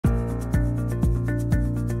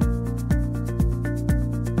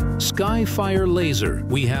Skyfire laser,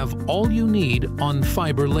 we have all you need on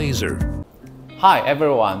fiber laser. Hi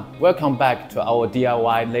everyone, welcome back to our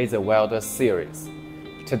DIY laser welder series.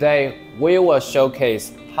 Today we will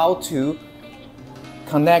showcase how to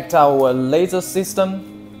connect our laser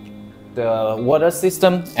system, the water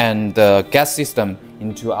system and the gas system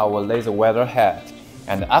into our laser welder head.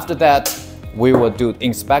 And after that, we will do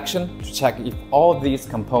inspection to check if all these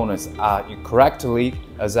components are correctly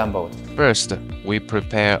assembled. First, we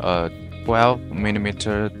prepare a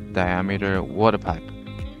 12mm diameter water pipe.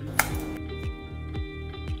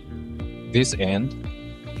 This end,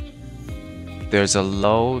 there's a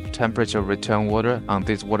low temperature return water on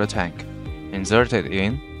this water tank. Insert it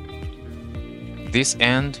in. This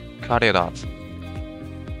end, cut it off.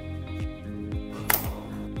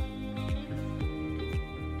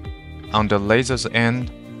 On the laser's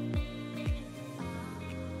end,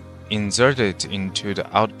 insert it into the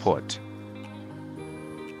output.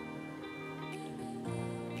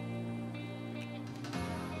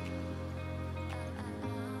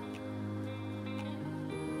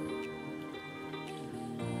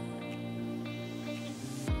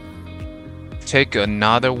 Take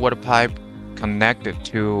another water pipe, connect it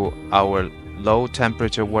to our low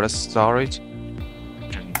temperature water storage,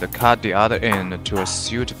 and cut the other end to a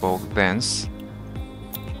suitable length.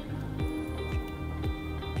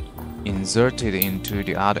 Insert it into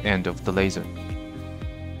the other end of the laser.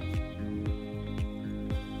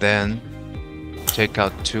 Then take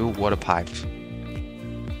out two water pipes,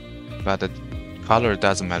 but the color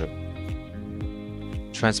doesn't matter.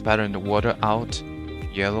 Transparent water out,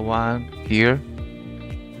 yellow one here.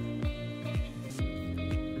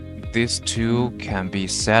 These two can be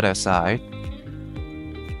set aside.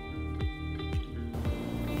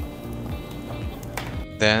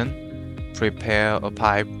 Then prepare a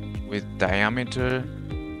pipe with diameter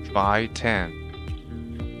 5/10.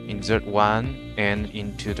 Insert one end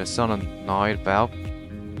into the solenoid valve.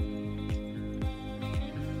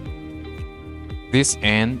 This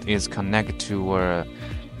end is connected to a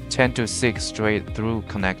 10-6 straight through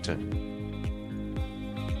connector.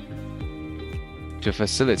 To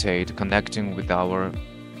facilitate connecting with our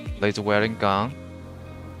laser welding gun,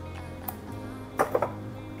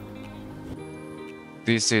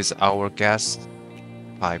 this is our gas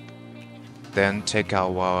pipe. Then take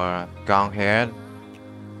out our gun head.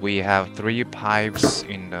 We have three pipes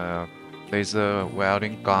in the laser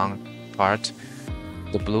welding gun part.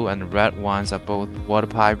 The blue and red ones are both water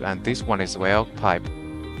pipe, and this one is air pipe.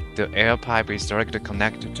 The air pipe is directly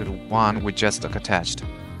connected to the one we just attached.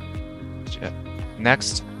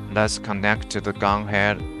 Next, let's connect to the gun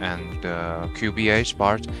head and the QBH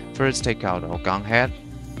part. First, take out our gun head.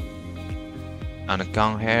 On the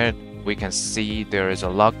gun head, we can see there is a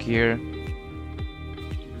lock here.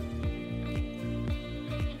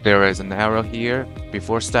 There is an arrow here.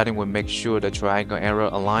 Before starting, we make sure the triangle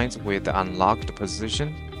arrow aligns with the unlocked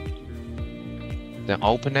position. Then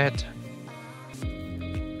open it.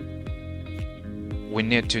 We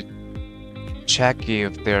need to check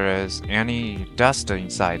if there is any dust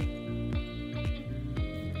inside.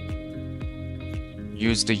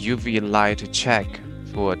 Use the UV light to check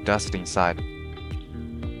for dust inside.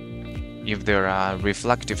 If there are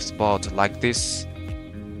reflective spots like this,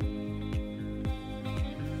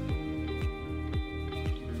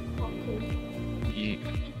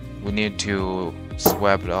 we need to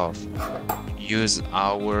swipe it off. Use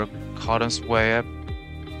our cotton swab.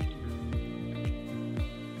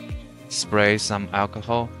 Spray some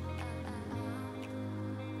alcohol.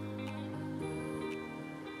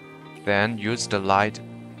 Then use the light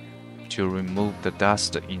to remove the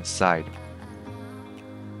dust inside.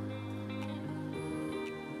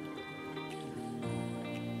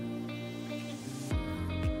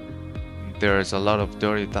 There is a lot of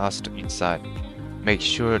dirty dust inside. Make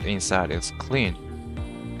sure the inside is clean.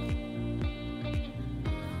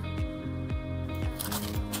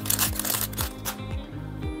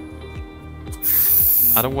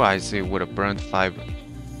 Otherwise, it would have burned fiber.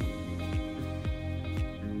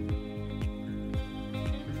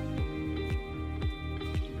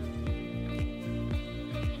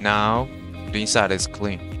 Now, the inside is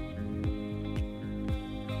clean.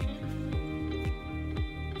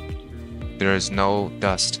 There is no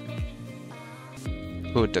dust.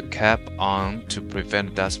 Put the cap on to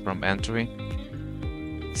prevent dust from entering.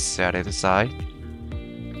 Set it aside.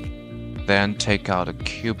 Then take out the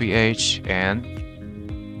QBH and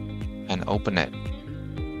open it.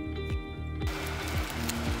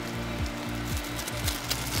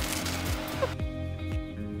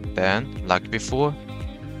 Then, like before,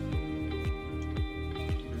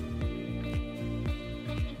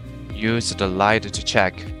 use the light to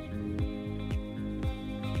check.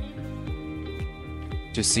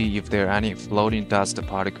 to see if there are any floating dust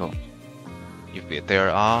particle. If there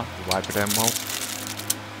are, wipe them off.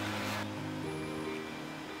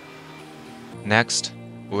 Next,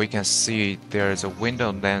 we can see there is a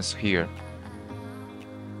window lens here.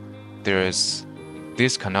 This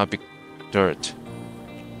cannot be dirt.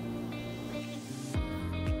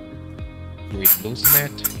 We loosen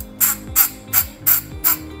it.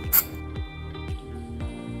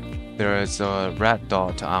 There is a red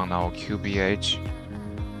dot on our QBH.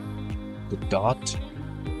 The dot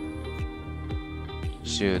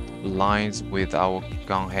should align with our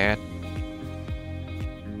gun head.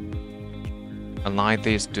 Align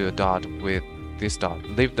this to a dot with this dot.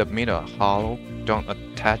 Leave the middle hollow. Don't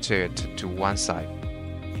attach it to one side.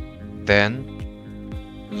 Then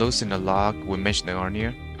loosen the lock we mentioned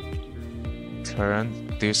earlier.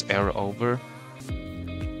 Turn this arrow over.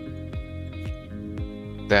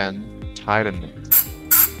 Then tighten it.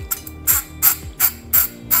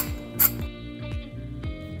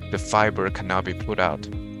 The fiber cannot be pulled out.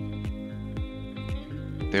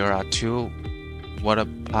 There are two water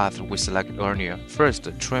paths we selected earlier. First,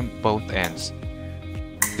 trim both ends.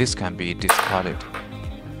 This can be discarded.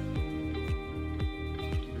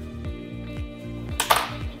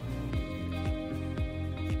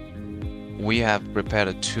 We have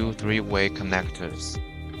prepared two 3-way connectors.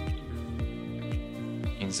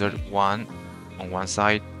 Insert one on one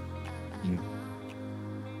side.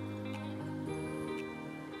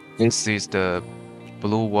 This is the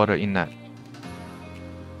blue water inlet.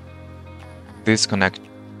 Disconnect.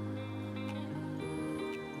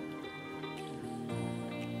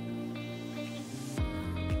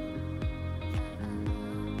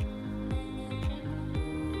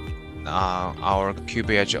 Our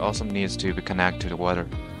QBH also needs to be connected to water.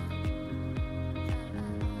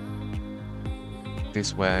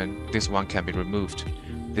 This one can be removed.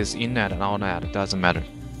 This inlet and outlet doesn't matter.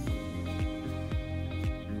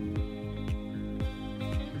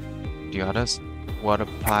 The other water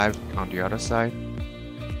pipe on the other side.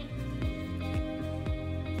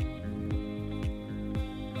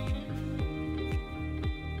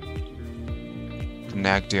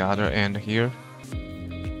 Connect the other end here.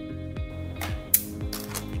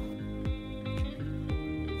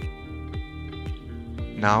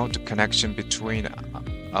 Now the connection between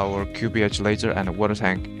our QBH laser and water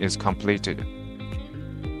tank is completed.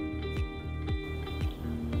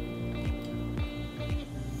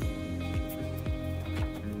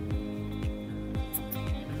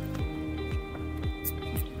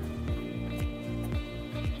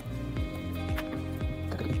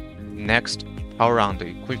 Next, power on the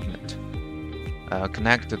equipment.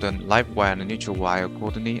 Connect the live wire and neutral wire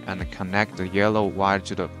accordingly and connect the yellow wire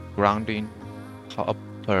to the grounding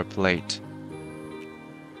upper plate.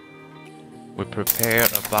 We prepare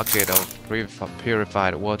a bucket of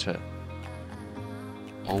purified water.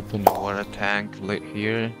 Open the water tank lid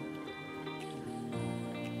here.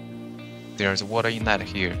 There's water inlet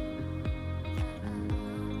here.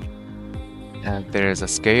 And there is a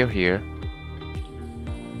scale here.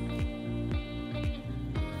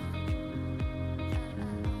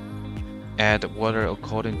 Add water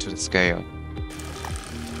according to the scale.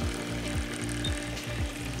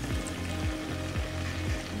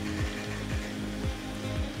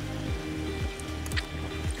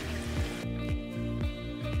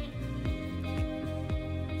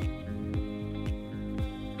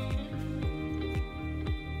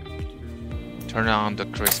 Turn on the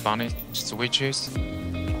corresponding switches.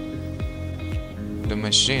 The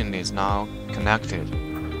machine is now connected.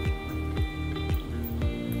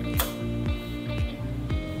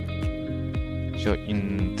 So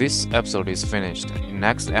in this episode is finished. In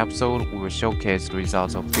next episode, we will showcase the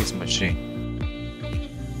results of this machine.